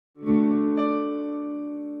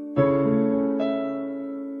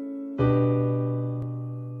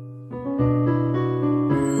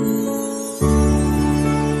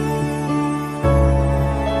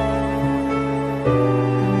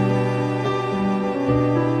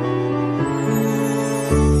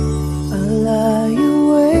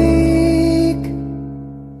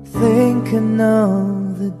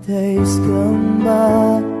know the days gone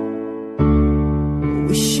by,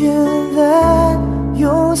 wishing that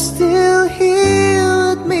you're still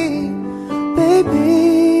here with me,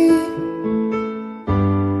 baby.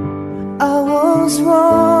 I was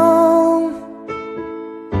wrong,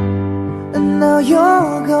 and now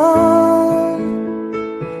you're gone.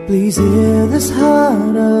 Please hear this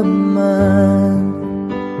heart of mine,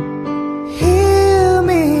 hear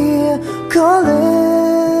me calling.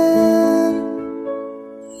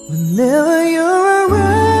 Whenever you're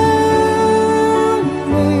around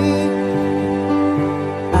me,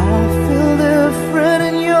 I feel different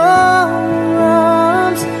in your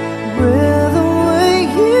arms. With the way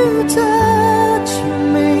you touch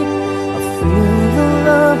me, I feel the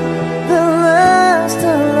love that lasts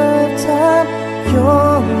a lifetime.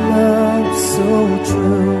 Your love so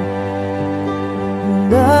true,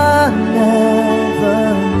 and I never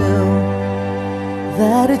knew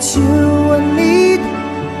that it's you I need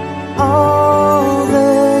all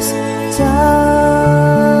this time.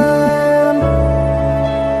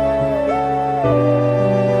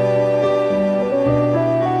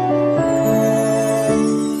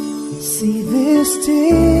 See these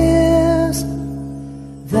tears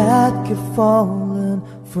that keep falling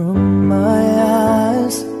from my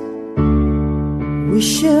eyes,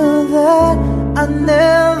 wishing that I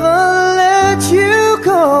never let you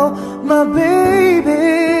go, my baby.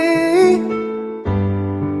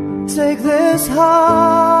 Take this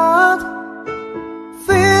heart,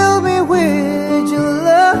 fill me with your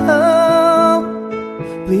love.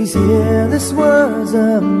 Please hear these words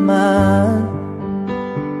of mine,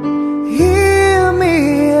 hear me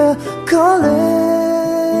calling.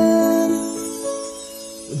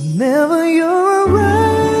 Whenever you're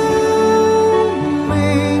around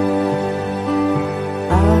me,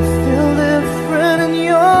 I feel different in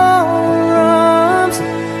your arms.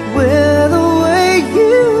 With the way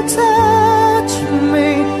you touch me,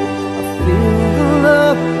 I feel the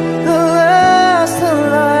love that lasts a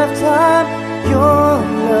lifetime. Your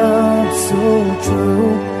love so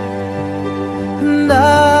true, and I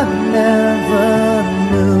never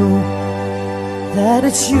knew that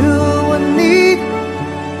it's you I need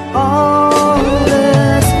all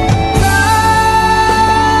this time,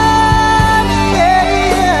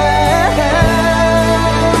 yeah.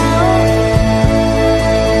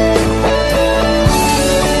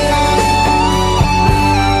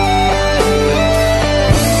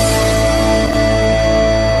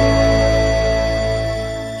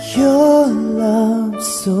 Your love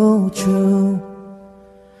so true,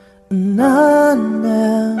 and I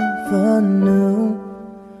never knew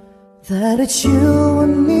that it's you I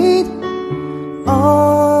need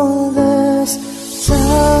all this time.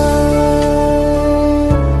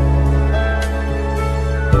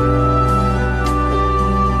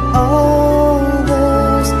 All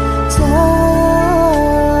this time.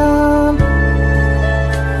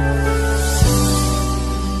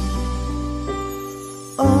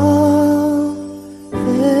 All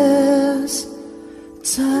this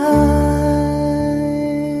time.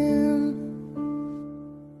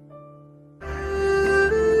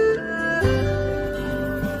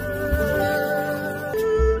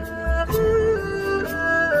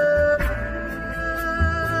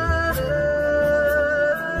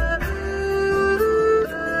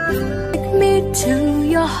 To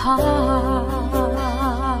your heart,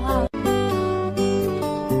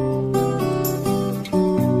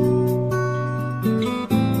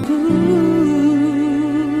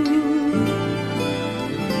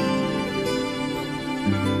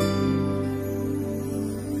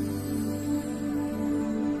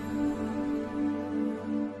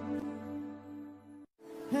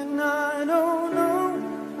 and I don't know,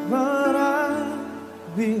 but I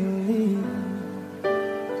believe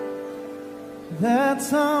that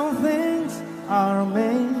some things are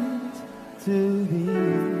meant to be,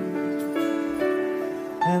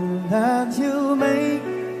 and that you'll make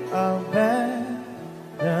a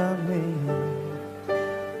better me.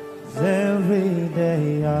 Every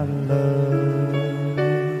day I love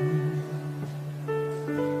you.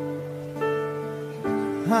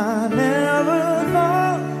 I never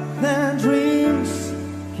thought that dreams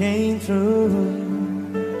came true,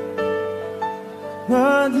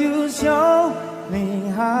 but you showed me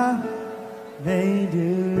how they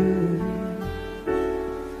do.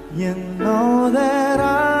 You know that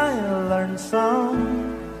I learned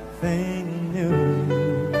something new.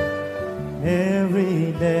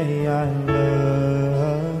 Every day I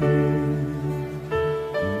love you,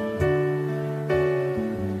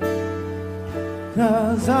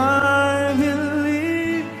 'cause I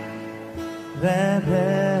believe that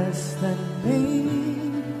destiny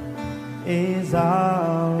is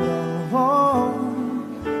out of all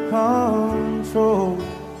control,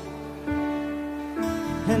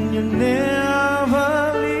 and you never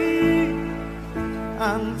leave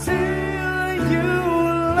until you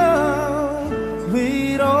love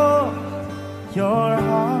with all your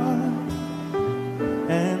heart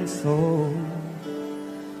and soul.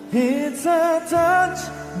 It's a touch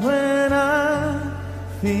when I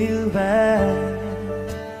feel bad,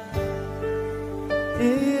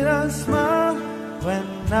 it's a smile when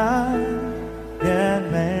I get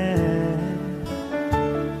mad.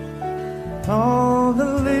 All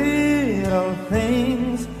the little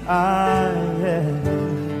things I have,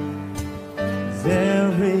 'cause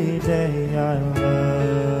every day I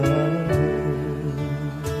love you.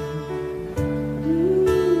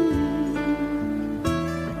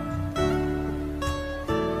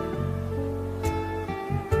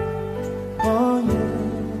 Oh yeah.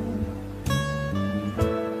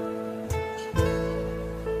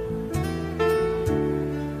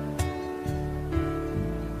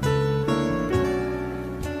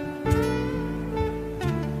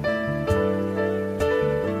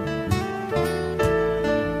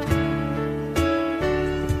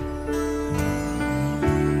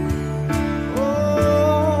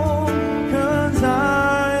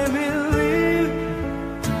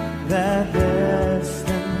 That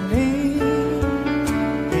destiny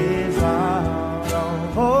is out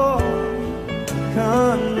of all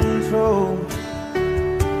control,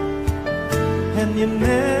 and you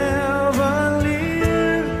never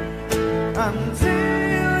leave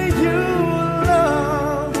until you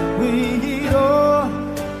love with all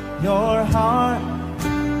your heart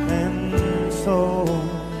and soul.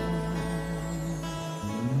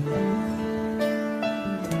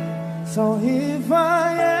 So if I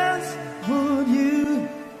ask, would you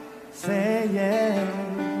say yes?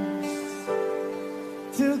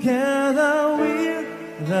 Together we're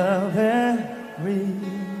the very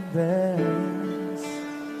best.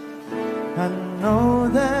 I know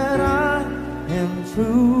that I am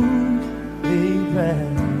truly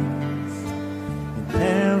blessed, and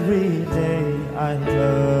every day I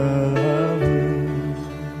love you.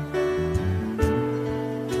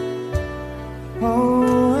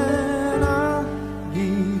 Oh, and I'll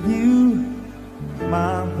give you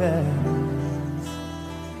my best.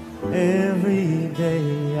 Every day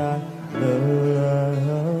I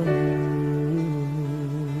love you.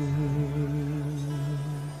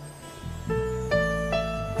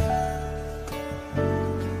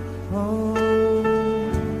 Oh,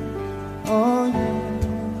 oh yeah.